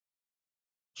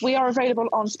We are available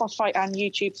on Spotify and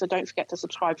YouTube, so don't forget to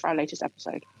subscribe for our latest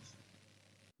episode.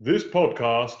 This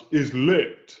podcast is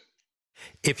lit.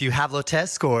 If you have low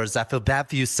test scores, I feel bad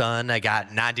for you, son. I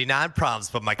got 99 problems,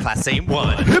 but my class ain't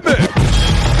one. Hit me!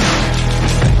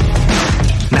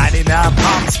 99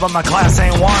 problems, but my class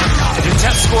ain't one. If your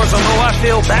test scores are low, I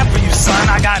feel bad for you, son.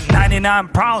 I got 99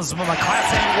 problems, but my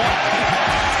class ain't one.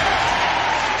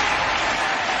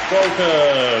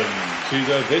 Welcome to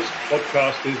the This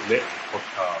Podcast is Lit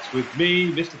podcast with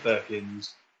me, Mr.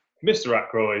 Perkins, Mr.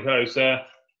 Ackroyd. Hello, sir.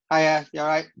 Hiya, you all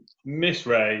right? Miss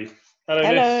Ray. Hello,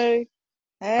 Hello. Miss.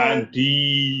 Hey. And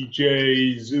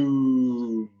DJ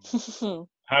Zoom.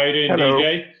 How are you doing, Hello.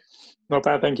 DJ? Not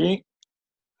bad, thank you.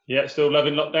 Yeah, still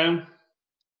loving lockdown?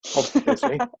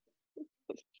 Obviously.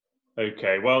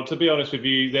 Okay, well, to be honest with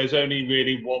you, there's only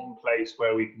really one place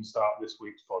where we can start this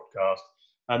week's podcast,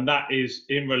 and that is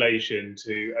in relation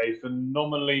to a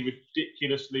phenomenally,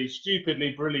 ridiculously,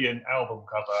 stupidly brilliant album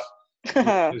cover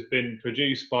which has been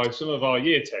produced by some of our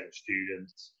Year 10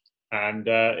 students. And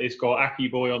it's got Aki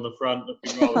Boy on the front,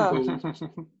 looking rather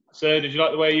cool. So, did you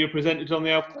like the way you were presented on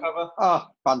the album cover? Oh,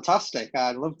 fantastic.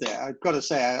 I loved it. I've got to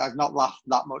say, I've not laughed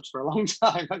that much for a long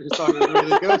time. I just thought it was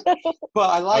really good. But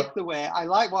I like the way,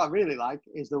 what I really like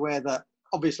is the way that,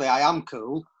 obviously, I am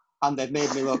cool, and they've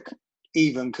made me look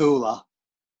even cooler.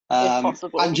 If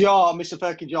possible. And you're, Mr.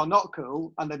 Perkins, you're not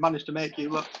cool, and they've managed to make you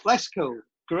look less cool.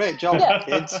 Great job,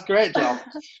 kids. Great job.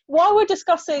 While we're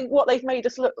discussing what they've made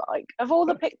us look like, of all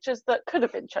the pictures that could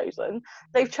have been chosen,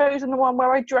 they've chosen the one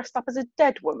where I dressed up as a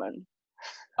dead woman.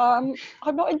 I'm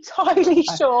not entirely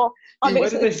sure I'm Where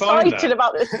did they find excited that?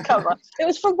 about this cover. It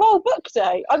was from World Book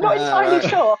Day. I'm not entirely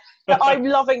sure that I'm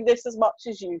loving this as much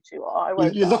as you two are. I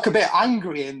won't You look a lie. bit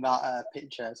angry in that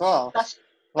picture as well. That's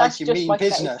Like you just mean my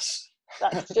business.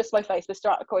 That's just my face, Mr.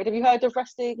 Ackroyd. Have you heard of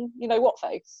resting, you know what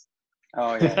face?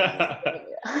 Oh, yeah.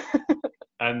 Yeah.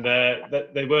 And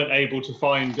they weren't able to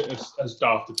find as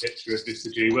daft a picture as Mr.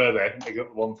 G, were they? I think they got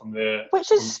the one from the... Which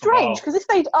is from strange, our- because if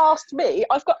they'd asked me,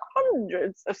 I've got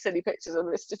hundreds of silly pictures of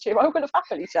Mr. Chew. I would have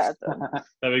happily shared them.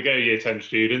 There we go, Year 10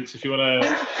 students. If you want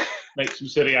to make some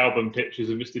silly album pictures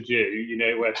of Mr. G, you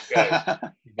know where to go. You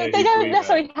know They who to don't email.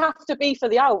 necessarily have to be for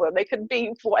the album. They can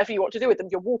be for whatever you want to do with them.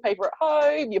 Your wallpaper at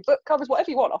home, your book covers, whatever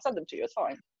you want. I'll send them to you. It's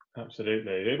fine.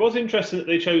 Absolutely. It was interesting that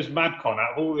they chose Madcon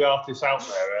out of all the artists out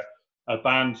there, a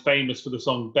band famous for the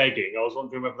song Begging. I was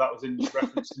wondering whether that was in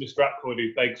reference to Mr. Ackroyd,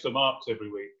 who begs for marks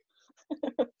every week.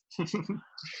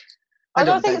 I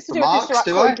don't think beg it's to for do with marks, Mr.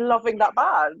 do I? Ackroyd loving that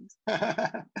band.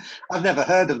 I've never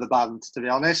heard of the band, to be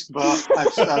honest, but I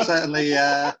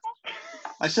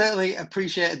certainly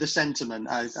appreciated the sentiment.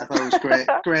 I thought it was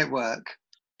great work.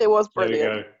 It was There we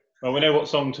brilliant. go. Well, we know what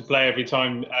song to play every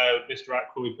time Mr.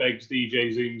 Ackroyd begs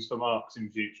DJ Zooms for marks in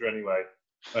future anyway.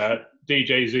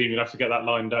 DJ Zoom, you'll have to get that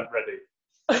lined up ready.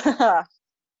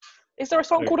 Is there a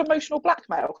song called Emotional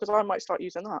Blackmail? Because I might start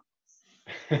using that.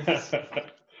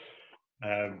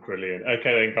 Brilliant.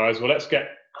 Okay then, guys. Well, let's get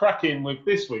cracking with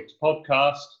this week's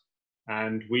podcast.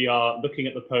 And we are looking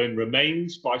at the poem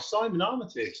Remains by Simon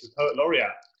Armitage, the Poet Laureate.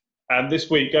 And this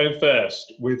week, going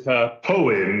first with her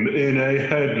poem in a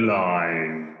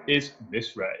headline is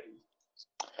Miss Ray.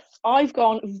 I've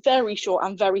gone very short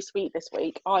and very sweet this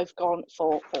week. I've gone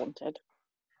for Haunted.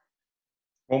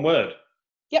 One word?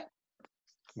 Yep.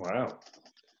 Wow.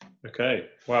 Okay.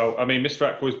 Well, I mean, Mr.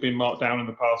 Ackroyd's been marked down in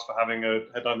the past for having a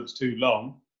headline that's too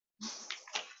long.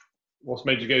 What's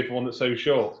made you go for one that's so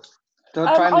short? Don't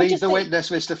try and I lead just the think- witness,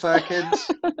 Mr.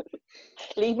 Perkins.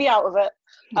 Leave me out of it.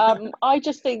 I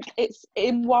just think it's,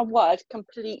 in one word,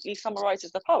 completely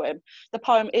summarises the poem. The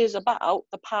poem is about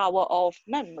the power of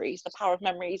memories that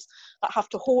have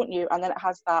to haunt you, and then it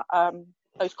has that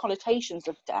those connotations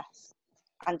of death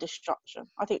and destruction.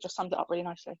 I think it just sums it up really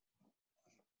nicely.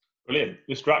 Brilliant.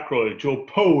 Mr. Ackroyd, your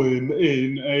poem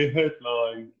in a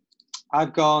headline.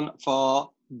 I've gone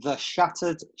for The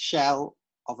Shattered Shell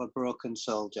of a Broken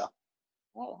Soldier.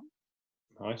 Oh.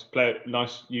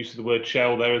 Nice use of the word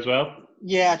shell there as well.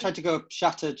 Yeah, I tried to go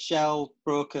shattered shell,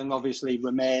 broken, obviously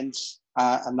remains,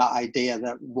 and that idea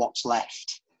that what's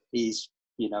left is,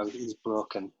 is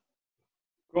broken.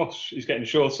 Gosh, he's getting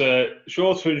shorter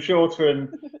and shorter, and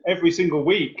every single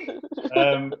week.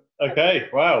 Okay,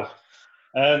 wow.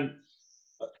 I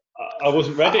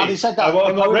wasn't ready. Having said that,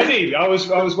 I'm not ready. I was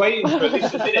waiting for at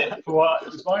least a minute before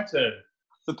it was my turn.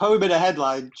 The poem in a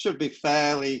headline should be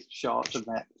fairly short,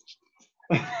 shouldn't it?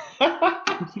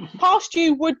 Past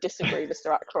you would disagree,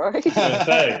 Mr. Ackroyd.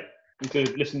 You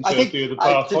could listen to a few of the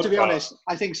past podcasts. To be honest,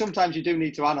 I think sometimes you do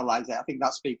need to analyse it. I think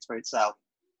that speaks for itself.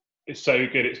 It's so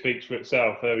good it speaks for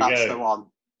itself. There we go. That's the one.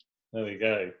 There we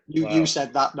go. You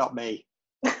said that, not me.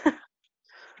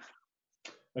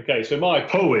 Okay, so my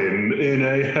poem in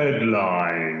a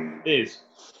headline is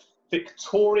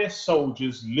Victorious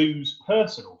Soldiers Lose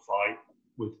Personal Fight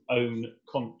with Own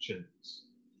Conscience.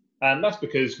 And that's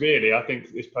because, really, I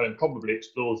think this poem probably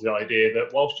explores the idea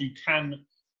that whilst you can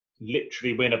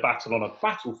literally win a battle on a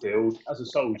battlefield as a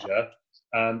soldier,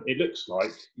 it looks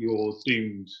like you're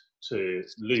doomed to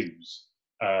lose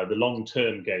the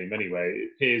long-term game anyway. It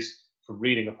appears from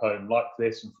reading a poem like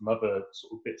this and from other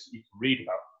sort of bits that you can read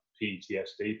about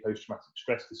PTSD, post-traumatic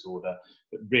stress disorder,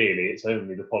 that really it's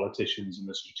only the politicians and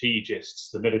the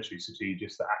strategists, the military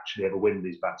strategists, that actually ever win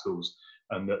these battles,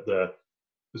 and that the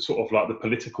sort of like the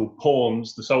political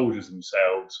pawns, the soldiers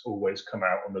themselves, always come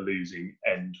out on the losing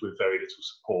end with very little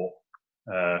support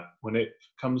when it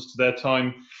comes to their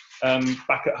time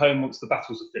back at home once the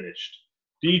battles are finished.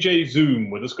 DJ Zoom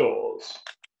with the scores.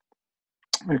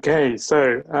 Okay,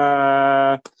 so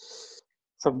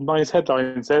some nice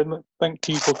headlines there. Thank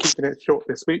you for keeping it short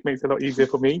this week. Makes it a lot easier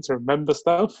for me to remember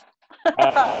stuff.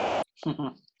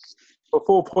 For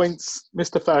 4 points,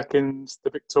 Mr. Firkins,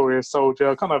 the Victorious Soldier.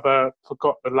 I kind of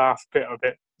forgot the last bit of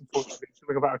it, unfortunately.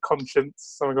 Something about a conscience,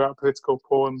 something about political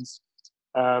pawns.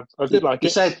 I did like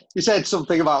it. You said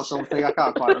something about something. I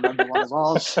can't quite remember what it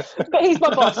was. But he's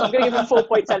my boss. I'm going to give him 4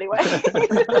 points anyway.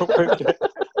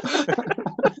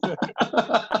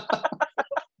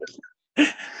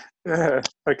 Yeah,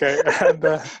 okay.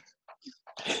 And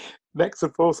next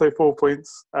of also 4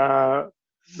 points,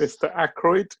 Mr.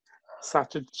 Aykroyd,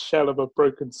 Satchel Shell of a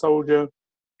Broken Soldier.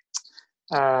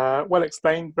 Well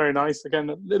explained, very nice. Again,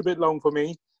 a little bit long for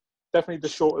me. Definitely the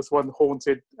shortest one,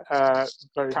 Haunted,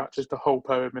 very captures the whole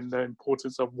poem and the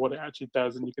importance of what it actually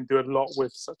does. And you can do a lot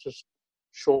with such a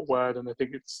short word. And I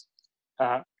think it's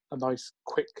a nice,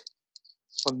 quick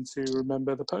one to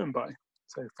remember the poem by.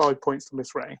 So 5 points to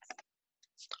Miss Ray.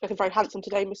 Looking very handsome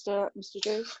today, Mr.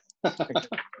 Joe.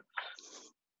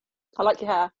 I like your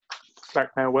hair.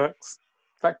 Blackmail works.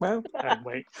 Blackmail? And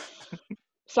wait.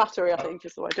 Flattery, I think,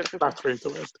 is the word. Flattery is the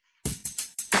word.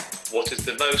 What is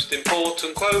the most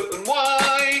important quote and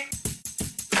why?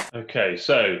 Okay,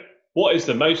 so what is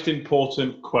the most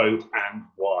important quote and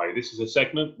why? This is a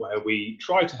segment where we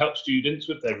try to help students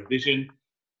with their revision.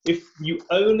 If you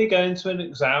only go into an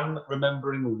exam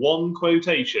remembering one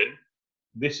quotation,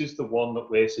 this is the one that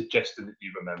we're suggesting that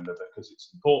you remember because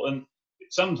it's important,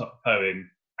 it sums up the poem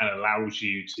and allows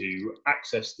you to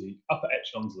access the upper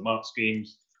echelons of the mark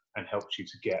schemes and helps you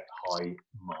to get high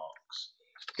marks.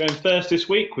 Going first this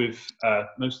week with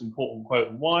most important quote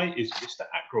and why is Mr.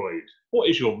 Aykroyd. What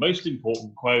is your most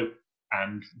important quote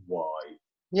and why?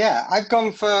 Yeah, I've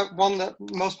gone for one that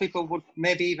most people would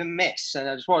maybe even miss. And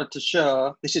I just wanted to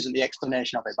show, this isn't the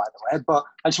explanation of it, by the way, but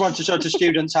I just wanted to show to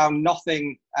students how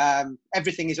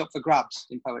everything is up for grabs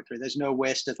in poetry. There's no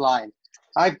wasted line.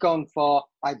 I've gone for,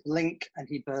 I blink and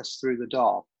he bursts through the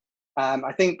door.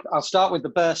 I think I'll start with the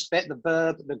burst bit, the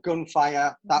verb, the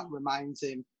gunfire. That reminds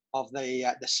him of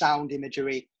the sound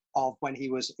imagery of when he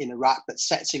was in Iraq that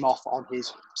sets him off on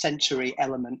his sensory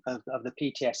element of the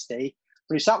PTSD.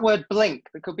 But it's that word blink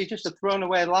that could be just a thrown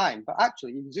away line. But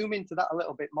actually, you zoom into that a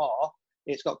little bit more.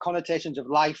 It's got connotations of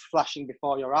life flashing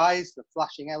before your eyes, the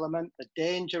flashing element, the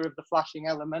danger of the flashing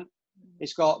element.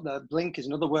 It's got the blink is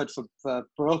another word for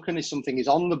broken, is something is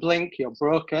on the blink, you're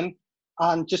broken.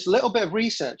 And just a little bit of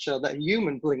research show that a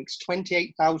human blinks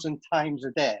 28,000 times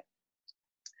a day,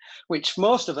 which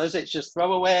most of us, it's just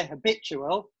throwaway,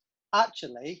 habitual.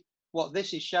 Actually, what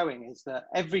this is showing is that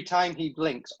every time he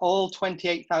blinks, all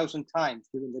 28,000 times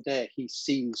during the day, he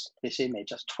sees this image.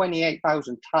 That's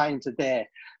 28,000 times a day.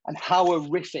 And how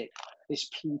horrific this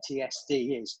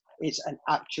PTSD is. It's an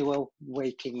actual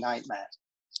waking nightmare.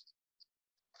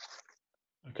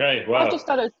 Okay, well. I've just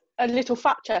done a little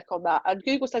fact check on that, and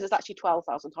Google says it's actually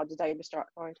 12,000 times a day, Mr.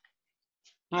 Aykroyd.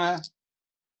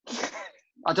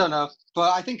 I don't know,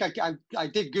 but I think I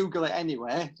did Google it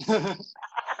anyway.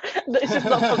 This is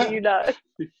not something you know.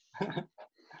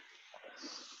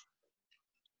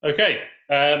 Okay,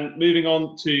 moving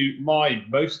on to my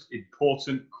most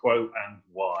important quote and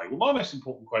why. Well, my most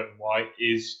important quote and why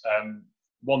is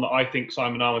one that I think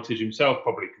Simon Armitage himself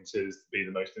probably considers to be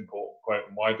the most important quote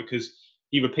and why, because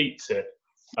he repeats it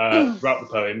throughout the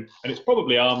poem, and it's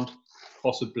probably armed,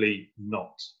 possibly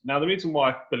not. Now, the reason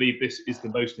why I believe this is the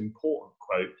most important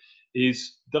quote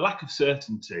is the lack of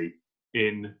certainty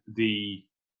in the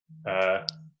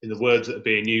words that are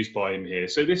being used by him here.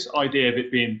 So this idea of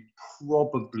it being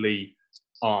probably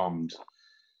armed,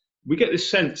 we get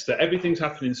this sense that everything's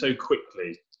happening so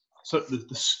quickly. So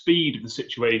the speed of the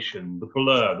situation, the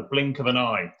blur, the blink of an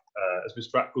eye, as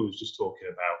Mr. Ackroyd was just talking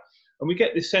about. And we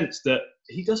get this sense that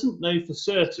he doesn't know for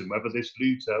certain whether this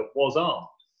looter was armed.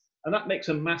 And that makes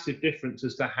a massive difference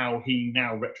as to how he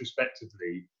now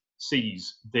retrospectively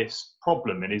sees this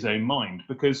problem in his own mind.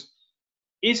 Because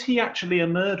is he actually a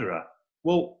murderer?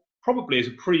 Well, probably as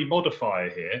a pre-modifier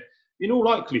here, in all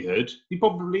likelihood, he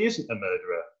probably isn't a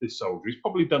murderer, this soldier. He's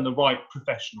probably done the right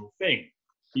professional thing.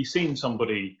 He's seen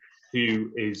somebody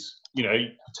who is, you know,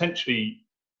 potentially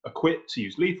equipped to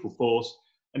use lethal force,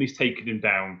 and he's taken him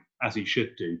down as he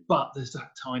should do. But there's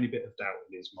that tiny bit of doubt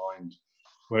in his mind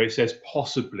where he says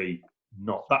possibly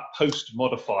not. That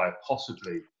post-modifier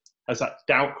possibly has that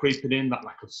doubt creeping in, that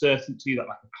lack of certainty, that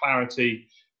lack of clarity,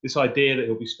 this idea that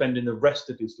he'll be spending the rest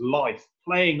of his life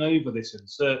playing over this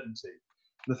uncertainty.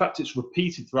 And the fact it's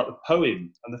repeated throughout the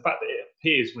poem, and the fact that it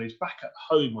appears when he's back at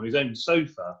home on his own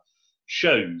sofa,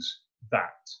 shows that.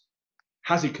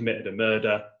 Has he committed a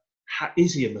murder?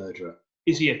 Is he a murderer?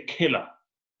 Is he a killer?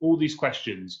 All these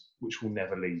questions which will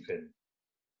never leave him.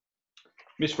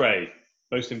 Miss Ray,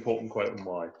 most important quote and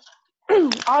why?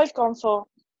 I've gone for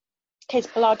his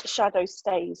blood shadow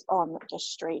stays on the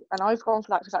street. And I've gone for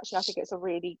that because actually I think it's a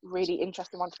really, really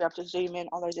interesting one to be able to zoom in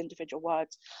on those individual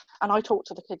words. And I talk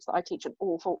to the kids that I teach an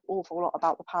awful lot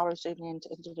about the power of zooming into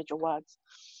individual words.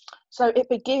 So it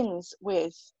begins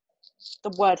with the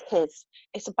word his.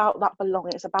 It's about that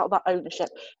belonging, it's about that ownership,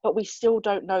 but we still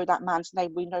don't know that man's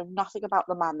name. We know nothing about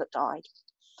the man that died.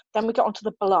 Then we get onto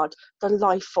the blood, the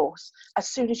life force. As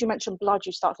soon as you mention blood,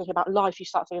 you start thinking about life, you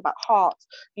start thinking about heart,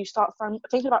 you start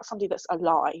thinking about somebody that's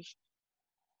alive.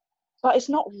 But it's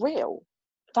not real.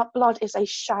 That blood is a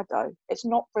shadow. It's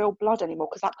not real blood anymore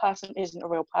because that person isn't a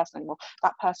real person anymore.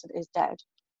 That person is dead.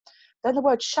 Then the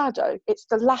word shadow, it's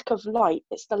the lack of light,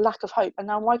 it's the lack of hope. And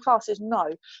now my classes know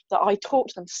that I talk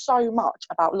to them so much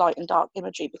about light and dark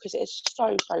imagery because it is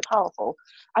so powerful.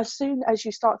 As soon as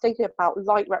you start thinking about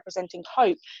light representing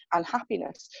hope and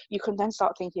happiness, you can then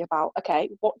start thinking about, okay,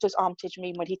 what does Armitage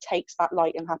mean when he takes that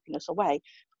light and happiness away?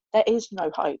 There is no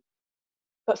hope.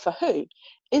 But for who?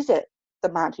 Is it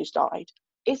the man who's died?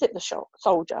 Is it the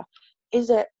soldier? Is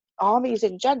it armies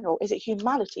in general? Is it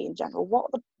humanity in general?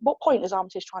 What point is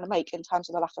Armitage trying to make in terms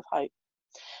of the lack of hope?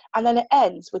 And then it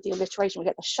ends with the alliteration. We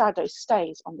get the shadow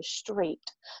stays on the street.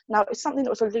 Now, it's something that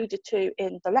was alluded to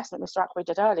in the lesson that Mr. AQA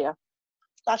did earlier.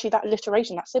 Actually, that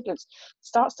alliteration, that sibilance,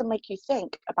 starts to make you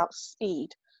think about speed.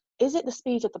 Is it the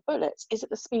speed of the bullets? Is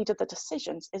it the speed of the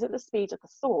decisions? Is it the speed of the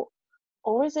thought?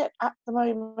 Or is it, at the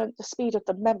moment, the speed of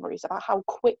the memories about how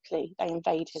quickly they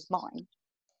invade his mind?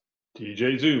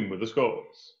 DJ Zoom with the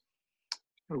scores.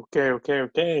 Okay.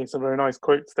 Some very nice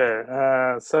quotes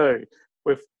there. So,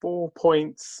 with 4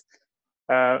 points,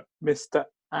 Mr.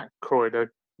 Ackroyd, a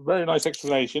very nice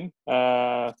explanation.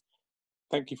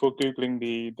 Thank you for Googling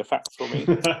the facts for me.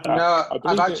 No,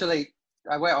 I've actually,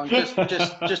 wait on,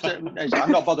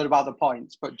 I'm not bothered about the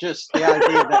points, but just the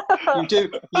idea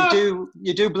that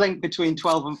you do blink between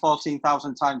 12 and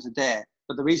 14,000 times a day.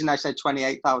 But the reason I said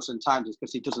 28,000 times is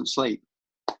because he doesn't sleep.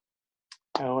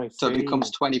 Oh, I see. So it becomes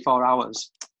 24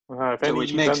 hours,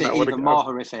 which makes it even more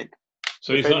horrific.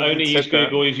 So he's not only used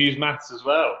Google, he's used maths as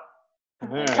well.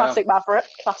 Yeah. Classic Maverick.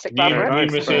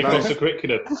 Numeracy across the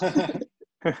curriculum.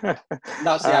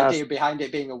 That's the idea behind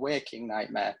it being a waking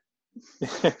nightmare.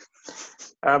 Is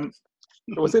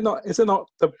it not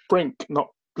the brink, not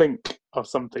blink of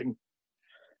something?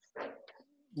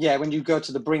 Yeah, when you go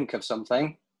to the brink of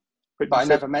something, but I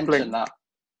never mentioned that.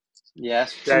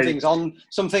 Yes, something's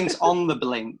on the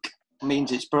blink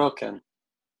means it's broken.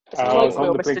 It's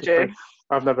on the blink.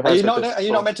 I've never heard. Are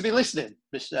you not meant to be listening,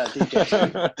 Mr.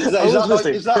 DJ?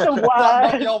 Is that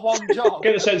not your one job?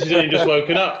 Get the sense he's only just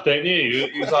woken up, don't you?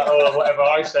 He's like, oh, whatever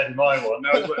I said in my one,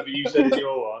 now it's whatever you said in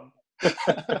your one.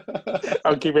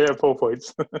 I'll keep it at 4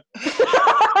 points. You're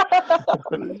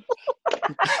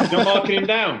not marking him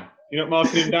down. You're not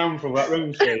marking him down for that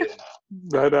room straight.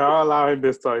 No, I'll allow him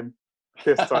this time.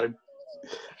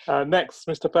 Next,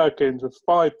 Mr. Perkins with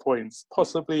 5 points,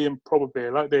 possibly and probably. I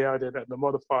like the idea that the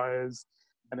modifiers,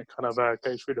 and it kind of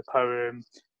goes through the poem,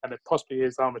 and it possibly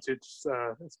is Armitage's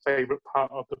favourite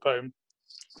part of the poem.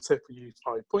 So for you,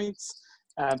 5 points.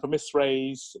 And for Miss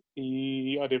Ray's,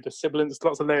 the idea of the sibilance,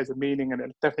 lots of layers of meaning, and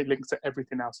it definitely links to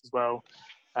everything else as well.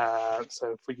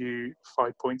 So for you,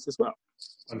 5 points as well.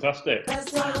 Fantastic.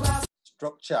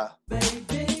 Structure.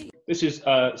 This is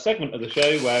a segment of the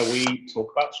show where we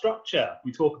talk about structure.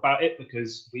 We talk about it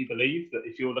because we believe that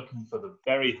if you're looking for the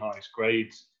very highest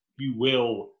grades, you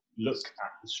will look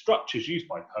at the structures used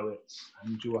by poets,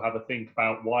 and you will have a think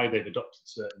about why they've adopted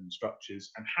certain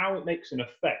structures and how it makes an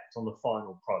effect on the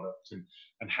final product,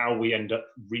 and how we end up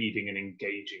reading and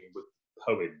engaging with the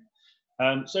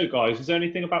poem. So guys, is there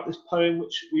anything about this poem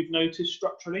which we've noticed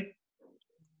structurally?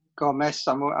 Go on, miss.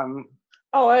 I'm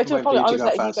Oh, I do Wait for you apologise. to I was go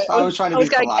letting you first. go. I was trying to be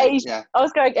polite. Yeah. I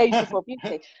was going age before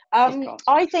beauty. Of course.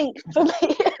 I think for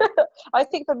me, I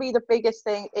think for me the biggest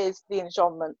thing is the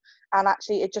enjambment, and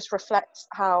actually it just reflects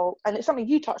how, and it's something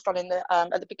you touched on in the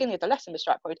at the beginning of the lesson,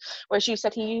 Mr. Ackroyd, whereas you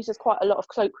said he uses quite a lot of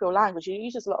colloquial language. He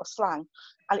uses a lot of slang,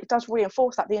 and it does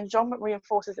reinforce that. The enjambment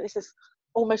reinforces that this is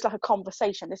almost like a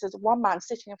conversation. This is one man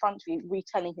sitting in front of you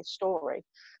retelling his story,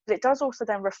 but it does also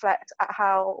then reflect at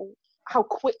how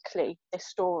quickly this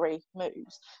story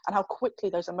moves and how quickly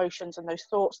those emotions and those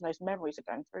thoughts and those memories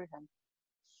are going through him.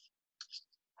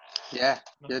 Yeah,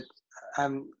 good.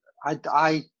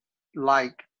 I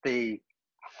like the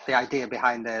idea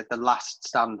behind the last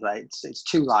stanza. It's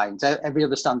 2 lines. Every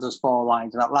other stanza is 4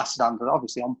 lines, and that last stanza,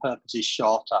 obviously on purpose, is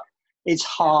shorter. It's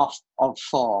half of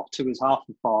 4. 2 is half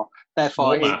of 4.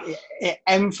 Therefore, it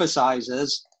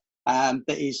emphasises that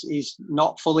he's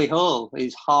not fully whole.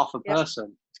 He's half a person.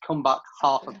 He's come back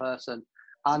half a person.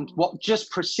 And what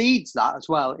just precedes that as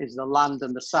well is the land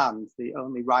and the sand, the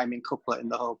only rhyming couplet in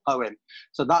the whole poem.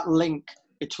 So that link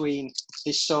between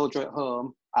this soldier at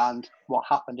home and what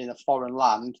happened in a foreign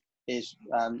land is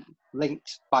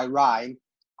linked by rhyme,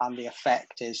 and the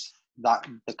effect is that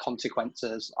the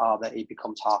consequences are that he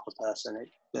becomes half a person.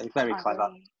 It's very clever.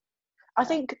 I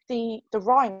think the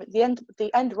rhyme, the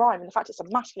end rhyme, and the fact it's a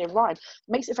masculine rhyme,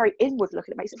 makes it very inward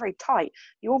looking. It makes it very tight.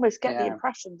 You almost get the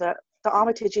impression that the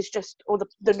Armitage is just, or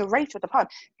the narrator of the poem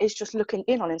is just looking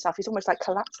in on himself. He's almost like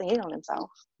collapsing in on himself.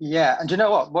 Yeah, and do you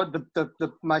know what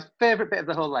my favourite bit of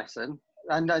the whole lesson,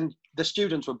 and the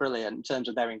students were brilliant in terms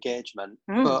of their engagement,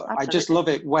 but absolutely. I just love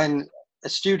it when a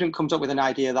student comes up with an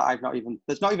idea that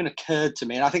that's not even occurred to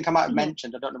me. And I think I might have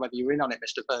mentioned, I don't know whether you were in on it,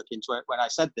 Mr. Perkins, when I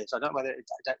said this. I don't know whether it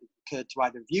occurred to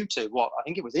either of you two. What I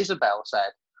think it was Isabel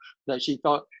said, that she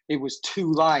thought it was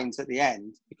 2 lines at the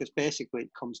end, because basically it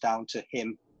comes down to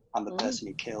him and the person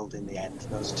he killed in the end,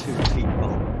 those 2 people.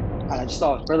 And I just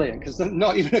thought it was brilliant, because it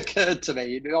not even occurred to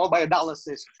me. All my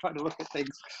analysis, trying to look at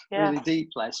things really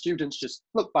deeply, students just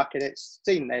look back at it,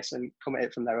 seen this, and come at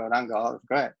it from their own angle. Oh, that's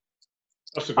great.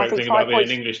 That's the great thing about being an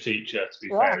English teacher, to be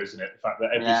fair, isn't it? The fact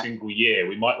that every single year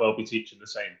we might well be teaching the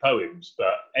same poems,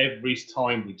 but every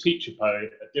time we teach a poem,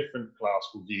 a different class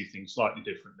will view things slightly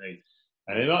differently.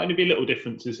 And there might only be little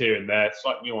differences here and there,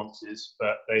 slight nuances,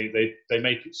 but they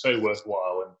make it so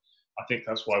worthwhile. And I think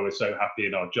that's why we're so happy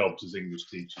in our jobs as English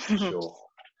teachers, for sure.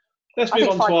 Let's move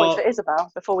on to 5 points for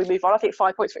Isabel before we move on. I think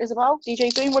 5 points for Isabel.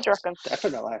 DJ Zoom, what do you reckon?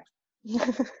 Definitely.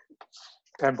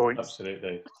 10 points.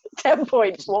 Absolutely. 10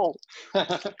 points. Whoa.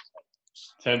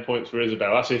 10 points for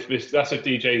Isabel. That's if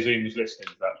DJ Zoom is listening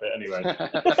to that bit anyway.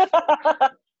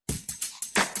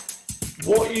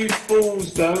 What you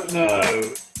fools don't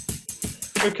know.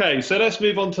 Okay, so let's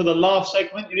move on to the last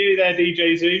segment. You're nearly there,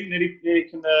 DJ Zoom. Nearly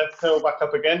can curl back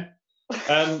up again.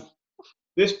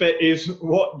 This bit is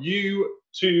what you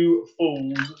 2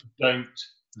 fools don't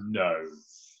know.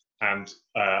 And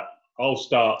I'll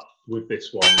start with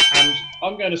this one. And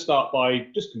I'm going to start by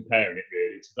just comparing it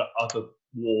really to the other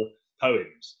war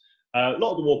poems. A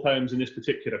lot of the war poems in this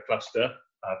particular cluster,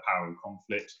 Power and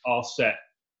Conflict, are set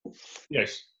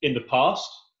in the past.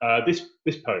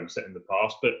 This poem set in the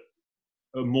past, but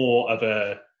more of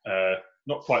a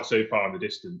not quite so far in the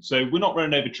distance. So we're not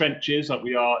running over trenches like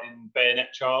we are in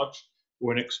Bayonet Charge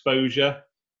or in Exposure.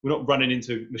 We're not running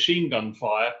into machine gun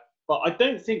fire. But I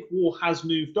don't think war has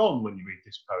moved on when you read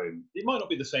this poem. It might not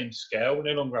be the same scale. We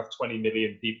no longer have 20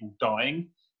 million people dying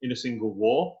in a single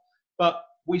war, but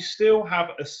we still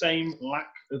have a same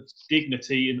lack of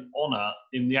dignity and honour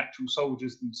in the actual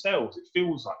soldiers themselves. It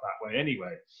feels like that way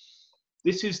anyway.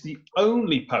 This is the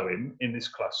only poem in this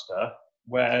cluster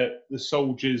where the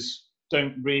soldiers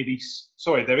don't really...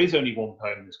 Sorry, there is only one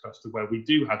poem in this cluster where we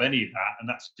do have any of that, and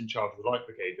that's In Charge of the Light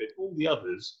Brigade. But all the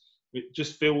others, it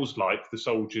just feels like the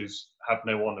soldiers have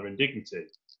no honour and dignity.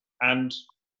 And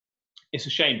it's a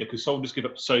shame because soldiers give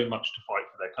up so much to fight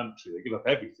for their country. They give up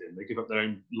everything. They give up their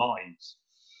own lives.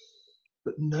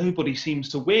 But nobody seems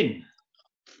to win.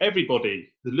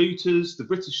 Everybody, the looters, the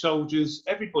British soldiers,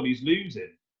 everybody's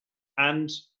losing.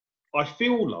 And I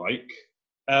feel like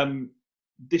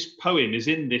this poem is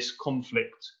in this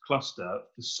conflict cluster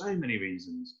for so many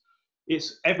reasons.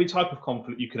 It's every type of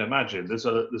conflict you can imagine. There's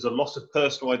a loss of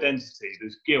personal identity.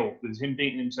 There's guilt. There's him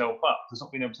beating himself up. There's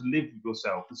not being able to live with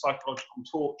yourself. There's psychological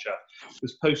torture.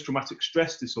 There's post-traumatic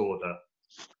stress disorder.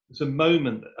 There's a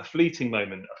moment, a fleeting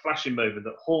moment, a flashing moment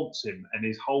that haunts him and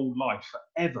his whole life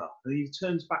forever. And he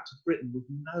turns back to Britain with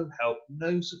no help,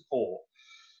 no support,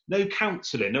 no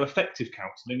counselling, no effective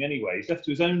counselling anyway. He's left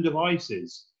to his own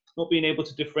devices, not being able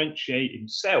to differentiate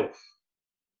himself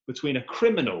between a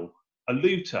criminal, a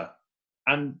looter,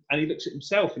 And he looks at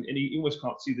himself and he almost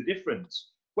can't see the difference.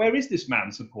 Where is this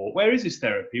man's support? Where is his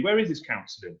therapy? Where is his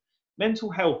counselling? Mental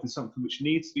health is something which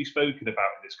needs to be spoken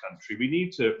about in this country. We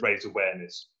need to raise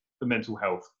awareness for mental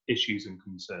health issues and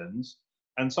concerns.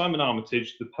 And Simon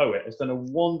Armitage, the poet, has done a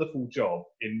wonderful job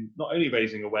in not only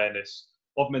raising awareness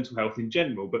of mental health in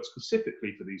general, but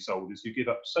specifically for these soldiers who give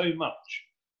up so much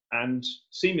and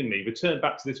seemingly return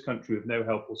back to this country with no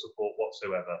help or support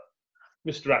whatsoever.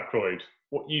 Mr. Ackroyd,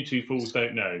 what you two fools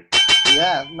don't know.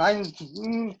 Yeah, mine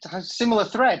has a similar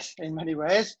thread in many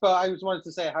ways, but I just wanted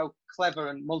to say how clever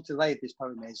and multi-layered this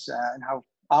poem is, and how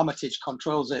Armitage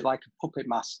controls it like a puppet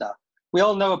master. We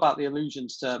all know about the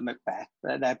allusions to Macbeth,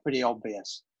 they're pretty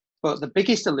obvious. But the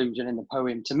biggest allusion in the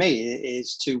poem to me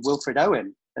is to Wilfred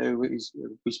Owen, who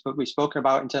we've spoken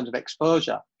about in terms of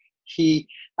exposure. He,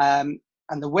 and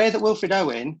the way that Wilfred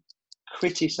Owen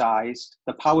criticised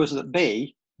the powers that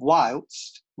be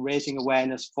whilst raising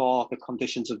awareness for the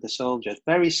conditions of the soldiers.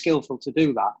 Very skillful to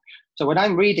do that. So when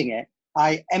I'm reading it,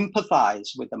 I empathise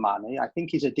with the man. I think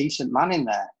he's a decent man in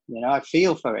there. You know, I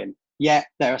feel for him. Yet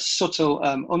there are subtle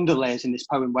underlays in this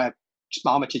poem where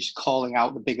Armitage is calling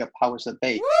out the bigger powers that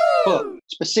be. Woo! But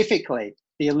specifically,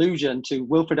 the allusion to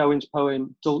Wilfred Owen's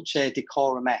poem Dulce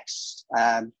Decorum Est,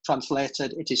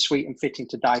 translated, "It is sweet and fitting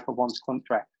to die for one's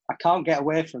country." I can't get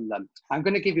away from them. I'm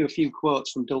going to give you a few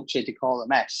quotes from Dulce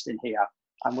Decorum Est in here,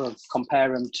 and we'll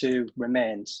compare them to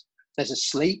Remains. There's a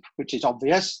sleep, which is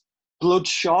obvious.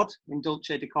 Bloodshod in Dulce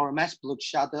Decorum Est, blood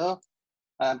shadow.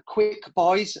 Quick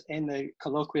boys in the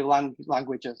colloquial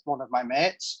language of one of my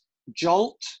mates.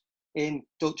 Jolt in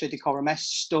Dulce Decorum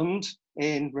Est, stunned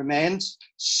in Remains.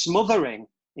 Smothering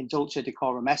in Dulce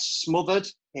Decorum Est, smothered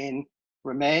in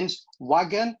Remains.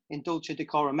 Wagon in Dulce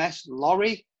Decorum Est,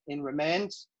 lorry in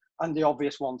Remains. And the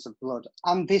obvious ones of blood.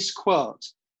 And this quote,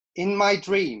 "In my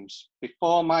dreams,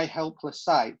 before my helpless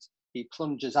sight, he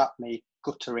plunges at me,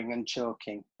 guttering and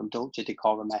choking," from Dulce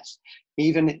Decorum Est.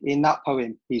 Even in that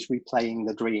poem, he's replaying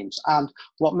the dreams. And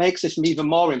what makes this even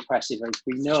more impressive is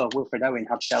we know Wilfred Owen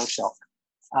had shell shock.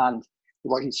 And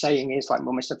what he's saying is, like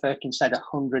what Mr. Firkin said,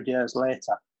 100 years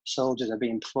later, soldiers are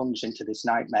being plunged into this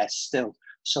nightmare, still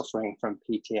suffering from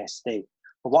PTSD.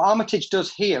 But what Armitage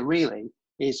does here really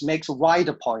is makes a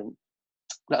wider point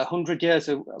that 100 years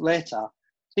later,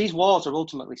 these wars are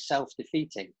ultimately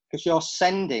self-defeating because you're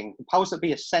sending, the powers that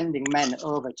be are sending men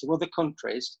over to other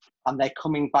countries and they're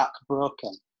coming back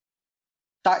broken.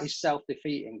 That is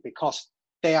self-defeating because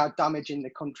they are damaging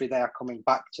the country they are coming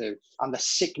back to, and the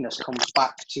sickness comes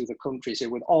back to the countries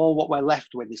who, with all what we're left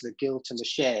with is the guilt and the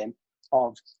shame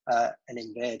of an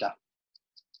invader.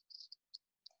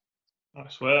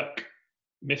 Nice work.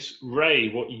 Miss Ray,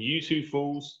 what you two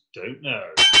fools don't know.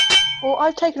 Well,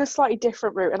 I've taken a slightly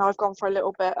different route, and I've gone for a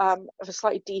little bit of a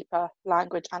slightly deeper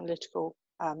language analytical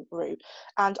route.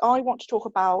 And I want to talk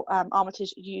about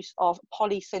Armitage's use of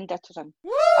polysyndetism.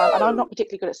 And I'm not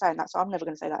particularly good at saying that, so I'm never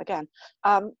going to say that again.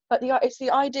 But it's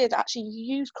the idea that actually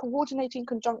you use coordinating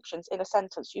conjunctions in a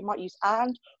sentence. You might use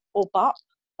and, or but,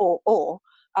 or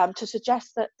to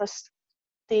suggest that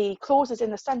the clauses in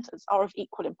the sentence are of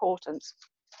equal importance.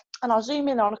 And I'll zoom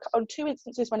in on two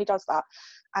instances when he does that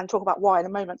and talk about why in a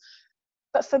moment.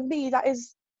 But for me, that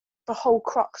is the whole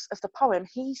crux of the poem.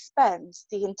 He spends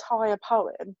the entire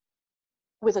poem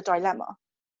with a dilemma.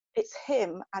 It's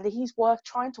him, and he's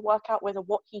trying to work out whether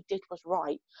what he did was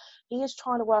right. He is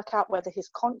trying to work out whether his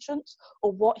conscience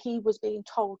or what he was being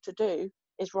told to do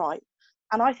is right.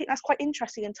 And I think that's quite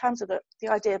interesting in terms of the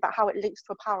idea about how it links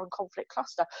to a power and conflict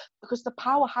cluster, because the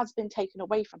power has been taken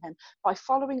away from him. By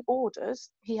following orders,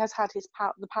 he has had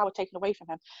the power taken away from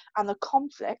him. And the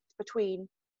conflict between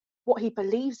what he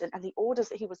believes in and the orders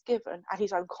that he was given and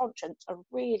his own conscience are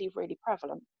really, really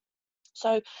prevalent.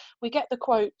 So we get the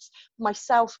quotes,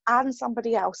 myself and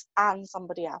somebody else and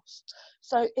somebody else.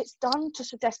 So it's done to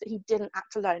suggest that he didn't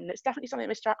act alone. And it's definitely something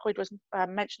that Mr. Ackroyd was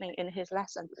mentioning in his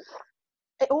lesson.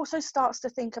 It also starts to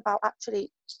think about,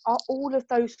 actually, are all of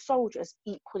those soldiers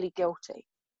equally guilty?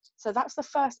 So that's the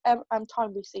first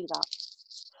time we see that.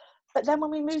 But then when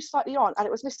we move slightly on, and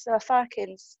it was Mr.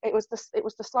 Firkins, it was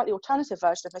the slightly alternative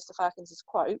version of Mr. Firkins's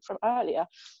quote from earlier.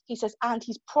 He says, and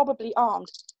he's probably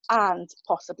armed and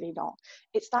possibly not.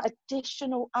 It's that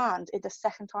additional and in the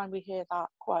second time we hear that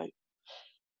quote.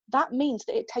 That means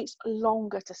that it takes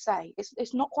longer to say.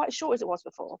 It's not quite as short as it was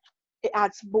before. It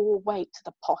adds more weight to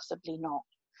the possibly not.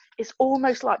 It's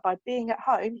almost like by being at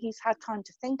home, he's had time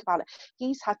to think about it.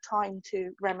 He's had time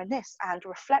to reminisce and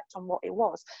reflect on what it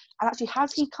was. And actually,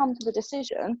 has he come to the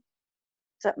decision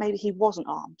that maybe he wasn't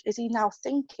armed? Is he now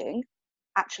thinking,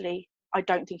 actually, I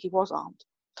don't think he was armed?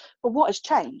 But what has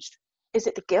changed? Is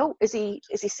it the guilt? Is he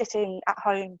sitting at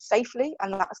home safely,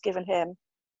 and that's given him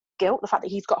guilt, the fact that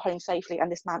he's got home safely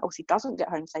and this man obviously doesn't get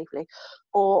home safely?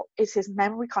 Or is his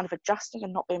memory kind of adjusting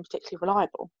and not being particularly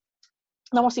reliable?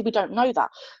 Now, obviously, we don't know that,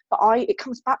 but it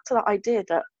comes back to that idea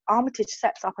that Armitage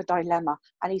sets up a dilemma,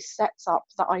 and he sets up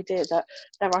that idea that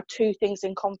there are two things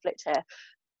in conflict here: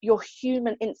 your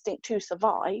human instinct to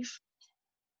survive,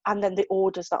 and then the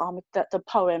orders that the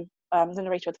poem, the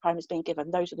narrator of the poem is being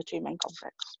given. Those are the two main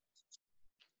conflicts.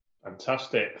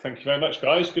 Fantastic. Thank you very much,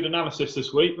 guys. Good analysis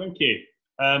this week. Thank you.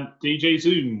 DJ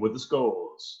Zoom with the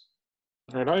scores.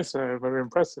 Very nice. Very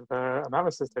impressive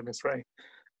analysis there, Miss Ray.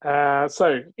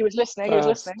 So he was listening. I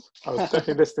was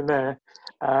definitely listening there.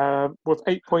 With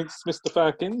 8 points, Mr.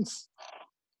 Firkins.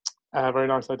 Very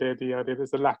nice idea. The idea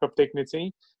there's a lack of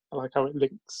dignity. I like how it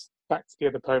links back to the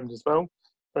other poems as well.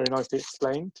 Very nicely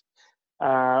explained.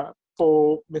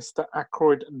 For Mr.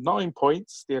 Ackroyd, 9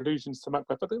 points. The allusions to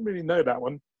Macbeth. I didn't really know that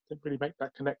one. Didn't really make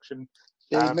that connection.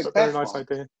 But very nice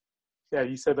idea. Yeah,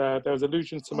 you said there was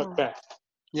allusions to Macbeth.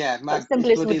 Yeah,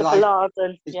 symbolism with the blood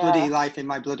and bloody life in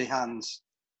my bloody hands.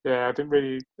 Yeah, I didn't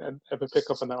really ever pick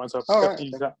up on that one, so I've definitely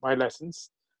used that in my lessons.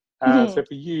 So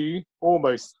for you,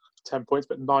 almost 10 points,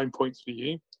 but 9 points for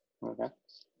you. Okay.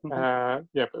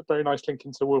 Yeah, but very nice link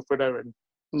into Wilfred Owen.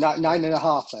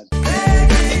 9.5 then.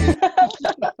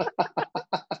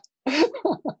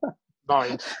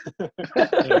 9. There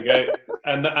we go.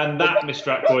 And that, Mr.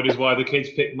 Ackroyd, is why the kids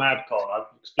pick Madcon. I've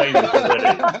explained this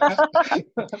already.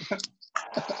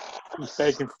 He's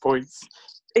begging for points.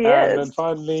 He and is. then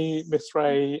finally, Miss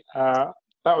Ray, that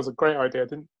was a great idea.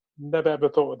 I never ever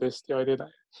thought of this. The idea that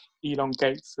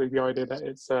elongates, the idea that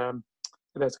it's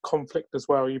there's a conflict as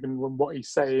well, even when what he's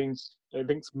saying, it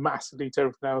links massively to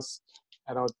everything else.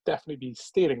 And I'll definitely be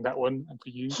stealing that one. And for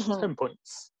you, 10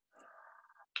 points.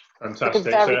 Fantastic.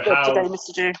 Very good today,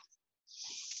 Mr. Jew.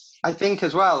 I think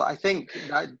as well. I think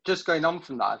that just going on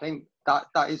from that, I think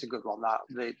that is a good one. That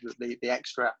the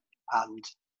extra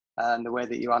and the way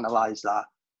that you analyse that.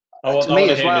 I want to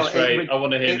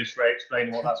hear Miss Ray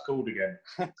explain what that's called again.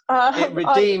 It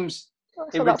redeems.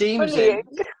 It redeems him.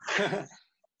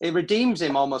 It redeems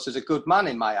him almost as a good man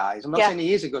in my eyes. I'm not saying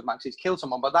he is a good man because he's killed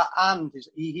someone, but that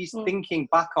he's thinking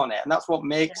back on it, and that's what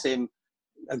makes him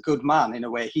a good man in a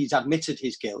way. He's admitted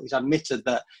his guilt. He's admitted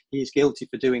that he is guilty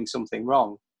for doing something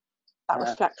wrong. That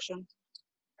reflection.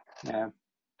 Yeah.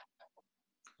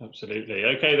 Absolutely.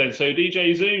 Okay then, so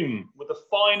DJ Zoom with the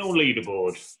final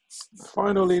leaderboard. The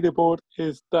final leaderboard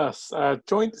is thus.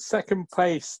 Joint second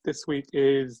place this week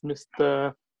is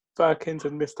Mr. Firkins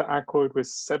and Mr. Ackroyd with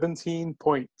 17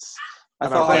 points. I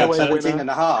thought I had 17 and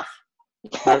a half.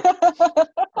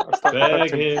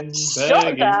 Begging.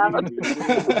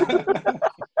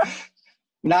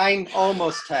 9,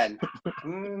 almost 10.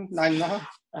 9.5.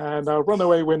 And our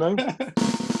runaway winner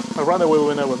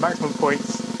with maximum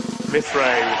points, Miss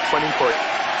Ray, 20 points.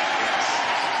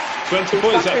 20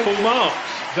 points, is that full marks?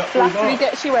 Flattery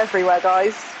gets you everywhere,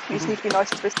 guys. You just need to be nice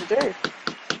to Mr. Jew.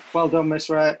 Well done, Miss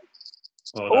Ray.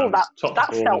 Oh, that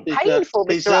felt painful,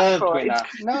 Mr. Ackroyd.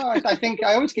 No, I think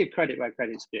I always give credit where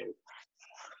credit's due.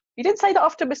 You didn't say that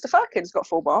after Mr. Firkins got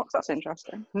full marks. That's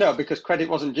interesting. No, because credit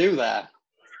wasn't due there.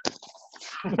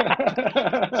 So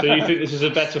you think this is a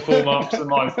better full marks than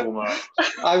my full marks?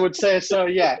 I would say so,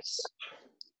 yes.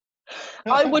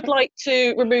 I would like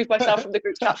to remove myself from the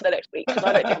group chat for the next week because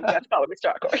I don't think I'm going to start with Mr.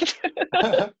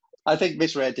 Ackroyd. I think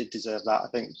Miss Ray did deserve that. I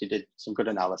think she did some good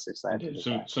analysis there.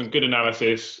 Some good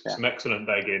analysis, some excellent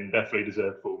begging. Definitely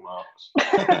deserve full marks.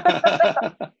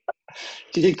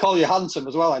 She did call you handsome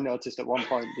as well, I noticed at one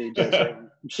point, DJ.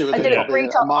 I did it 3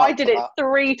 times. I did it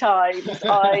 3 times.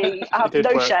 I have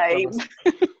no shame.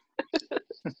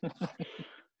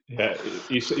 Yeah,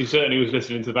 he certainly was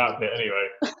listening to that bit anyway.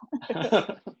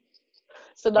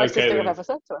 It's the nicest thing I've ever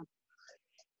said to him.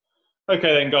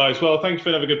 Okay then, guys. Well, thanks for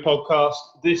another good podcast.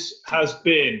 This has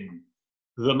been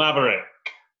The Maverick,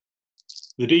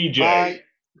 the DJ,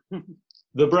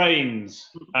 the Brains,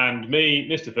 and me,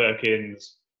 Mr.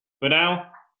 Firkins. For now,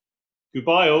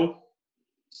 goodbye all.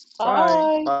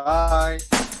 Bye. Bye.